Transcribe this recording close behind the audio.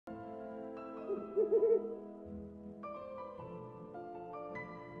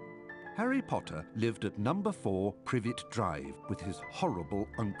Harry Potter lived at number 4 Privet Drive with his horrible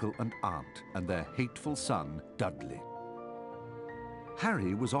uncle and aunt and their hateful son, Dudley.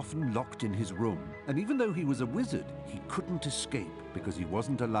 Harry was often locked in his room, and even though he was a wizard, he couldn't escape because he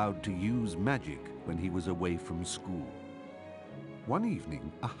wasn't allowed to use magic when he was away from school. One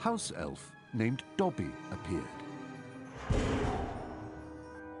evening, a house elf named Dobby appeared.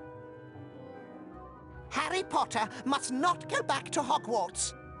 Harry Potter must not go back to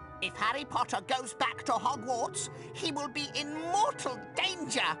Hogwarts. If Harry Potter goes back to Hogwarts, he will be in mortal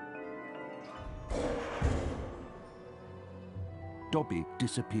danger. Dobby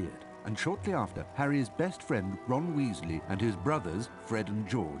disappeared, and shortly after, Harry's best friend Ron Weasley and his brothers, Fred and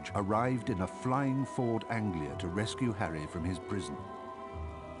George, arrived in a flying Ford Anglia to rescue Harry from his prison.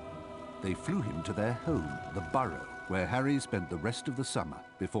 They flew him to their home, the Burrow, where Harry spent the rest of the summer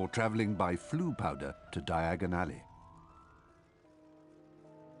before travelling by Floo powder to Diagon Alley.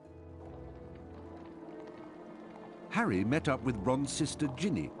 Harry met up with Ron's sister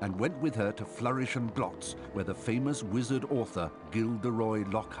Ginny and went with her to Flourish and Blots, where the famous wizard author Gilderoy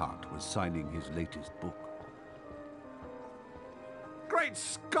Lockhart was signing his latest book. Great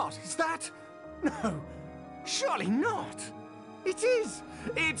Scott, is that? No, surely not. It is.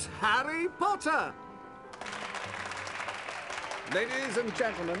 It's Harry Potter. Ladies and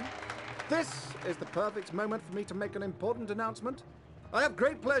gentlemen, this is the perfect moment for me to make an important announcement. I have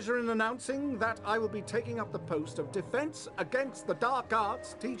great pleasure in announcing that I will be taking up the post of Defense Against the Dark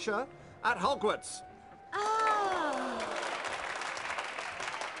Arts teacher at Hogwarts. Ah!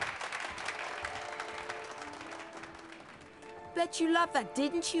 Bet you loved that,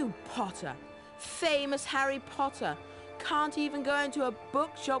 didn't you, Potter? Famous Harry Potter. Can't even go into a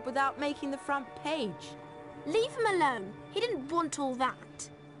bookshop without making the front page. Leave him alone. He didn't want all that.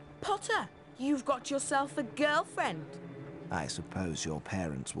 Potter, you've got yourself a girlfriend. I suppose your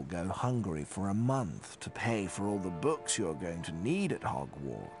parents will go hungry for a month to pay for all the books you're going to need at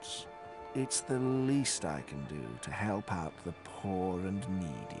Hogwarts. It's the least I can do to help out the poor and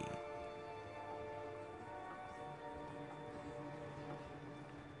needy.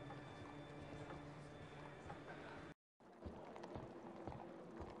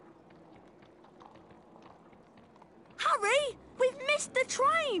 Harry, we've missed the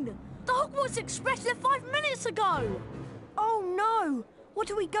train! The Hogwarts Express left 5 minutes ago! Oh no! What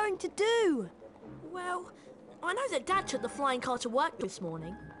are we going to do? Well, I know that Dad took the flying car to work this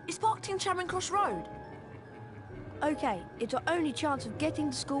morning. It's parked in Charing Cross Road. OK, it's our only chance of getting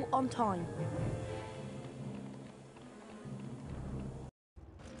to school on time.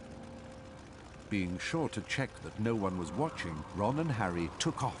 Being sure to check that no one was watching, Ron and Harry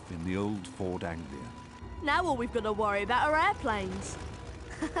took off in the old Ford Anglia. Now all we've got to worry about are airplanes.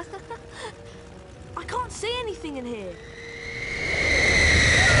 I can't see anything in here.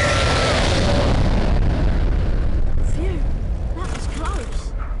 Phew, that was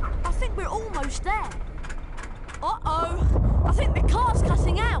close. I think we're almost there. Uh-oh, I think the car's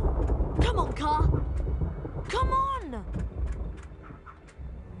cutting out. Come on, car. Come on.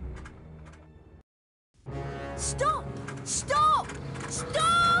 Stop! Stop!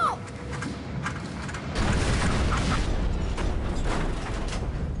 Stop!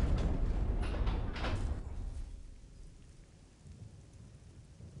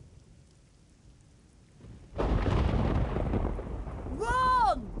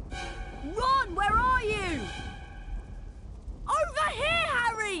 Ron, where are you? Over here,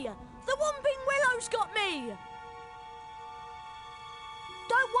 Harry! The Whomping Willow's got me!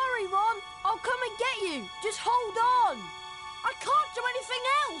 Don't worry, Ron. I'll come and get you. Just hold on. I can't do anything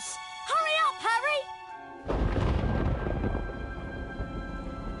else. Hurry up, Harry!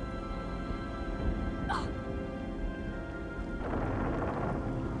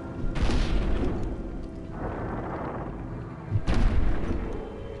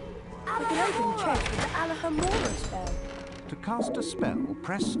 We can open the chest with the Alahomora spell. To cast a spell,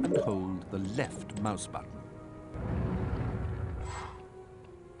 press and hold the left mouse button.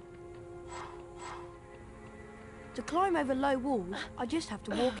 To climb over low walls, I just have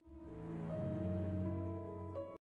to walk